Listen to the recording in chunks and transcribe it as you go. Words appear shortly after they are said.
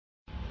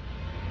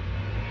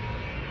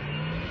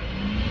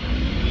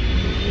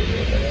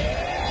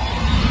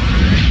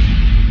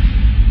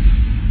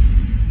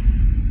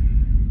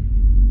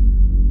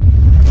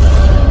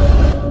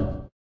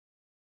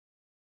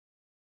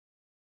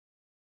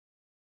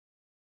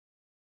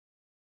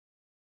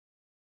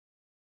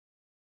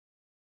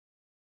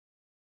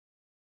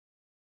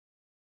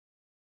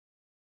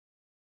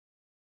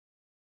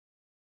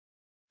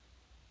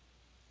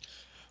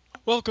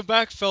Welcome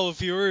back, fellow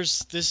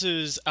viewers. This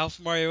is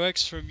Alpha Mario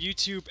X from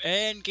YouTube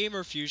and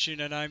Gamer Fusion,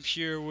 and I'm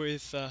here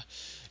with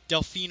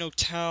Delfino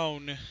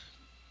Town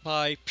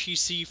by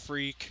PC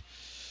Freak.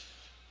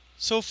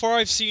 So far,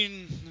 I've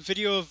seen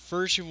video of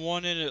version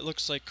 1 and it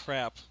looks like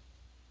crap.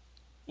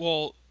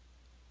 Well,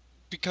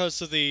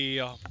 because of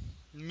the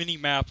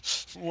mini-map,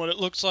 from what it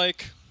looks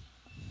like.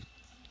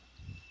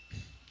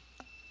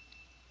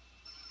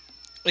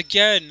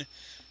 Again,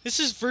 this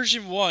is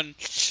version 1,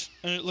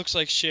 and it looks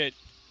like shit.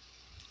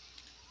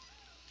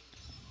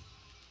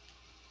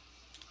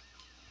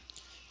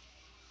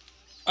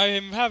 I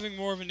am having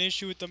more of an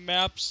issue with the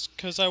maps,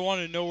 because I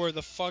want to know where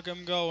the fuck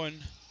I'm going.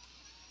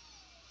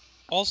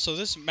 Also,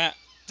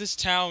 this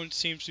town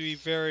seems to be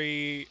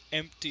very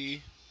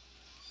empty.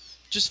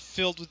 Just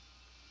filled with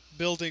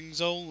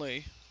buildings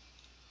only.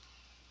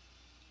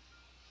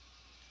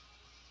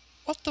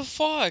 What the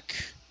fuck?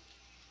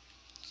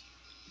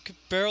 I could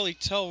barely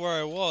tell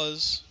where I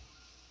was.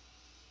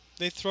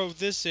 They throw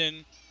this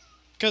in,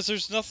 because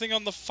there's nothing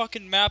on the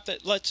fucking map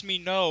that lets me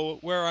know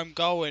where I'm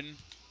going.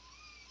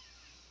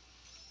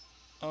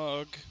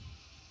 Ugh.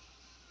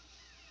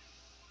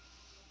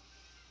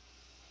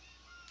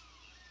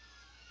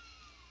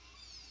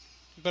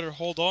 Better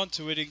hold on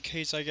to it in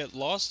case I get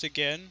lost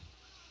again.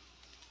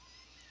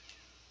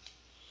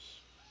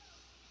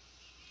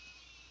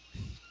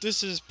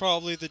 This is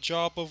probably the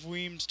job of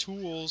Weem's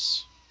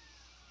tools.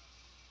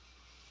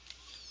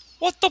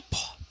 What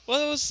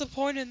was the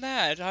point in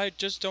that? I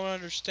just don't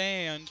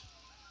understand.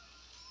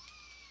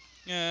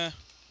 Yeah.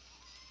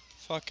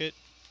 Fuck it.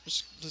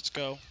 Let's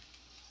go.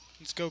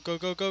 Let's go, go,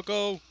 go, go,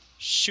 go!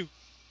 Shoot!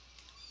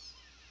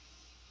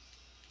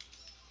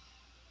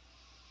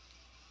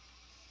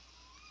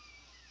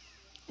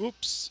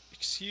 Oops,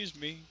 excuse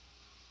me.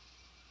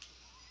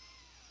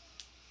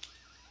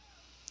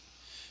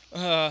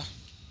 I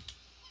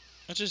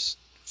just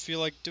feel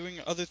like doing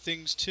other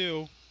things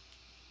too.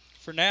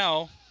 For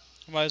now,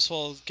 I might as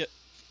well get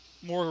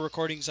more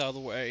recordings out of the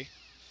way.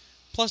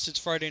 Plus, it's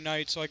Friday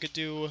night, so I could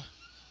do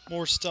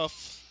more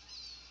stuff.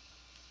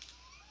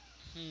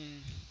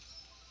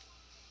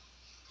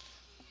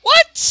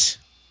 What?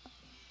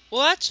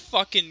 Well, that's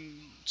fucking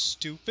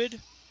stupid.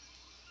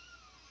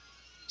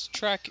 This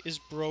track is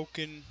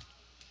broken.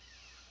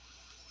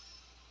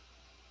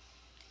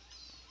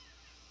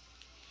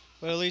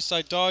 But at least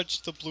I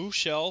dodged the blue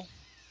shell.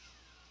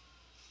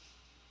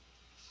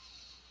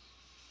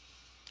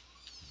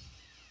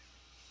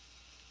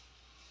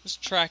 This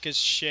track is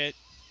shit.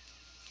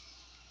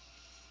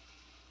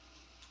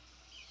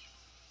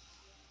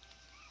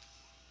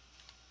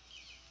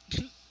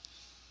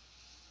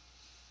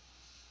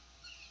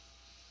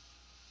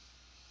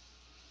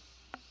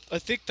 I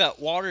think that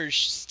water's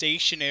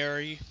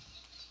stationary.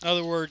 In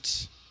other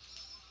words,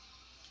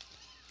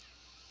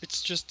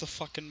 it's just the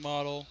fucking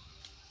model.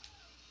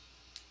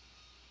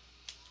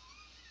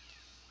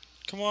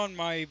 Come on,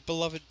 my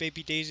beloved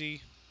baby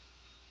Daisy.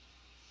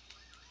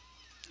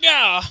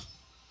 Yeah!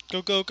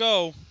 Go, go,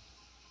 go.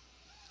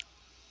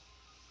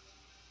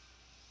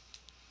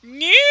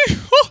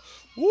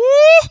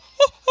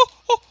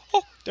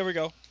 There we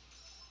go.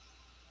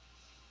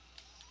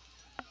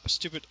 A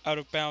stupid out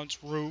of bounds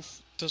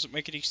roof. Doesn't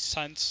make any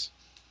sense.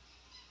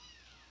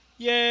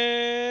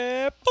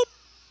 Yeah! Boop!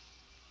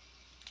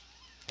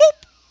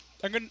 Boop!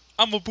 I'm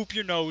gonna boop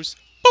your nose.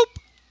 Boop!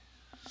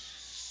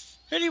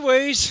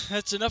 Anyways,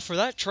 that's enough for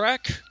that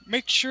track.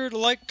 Make sure to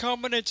like,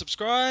 comment, and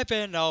subscribe,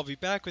 and I'll be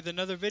back with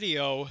another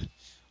video.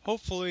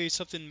 Hopefully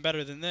something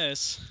better than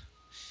this.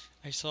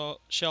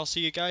 Shall see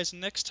you guys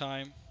next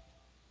time.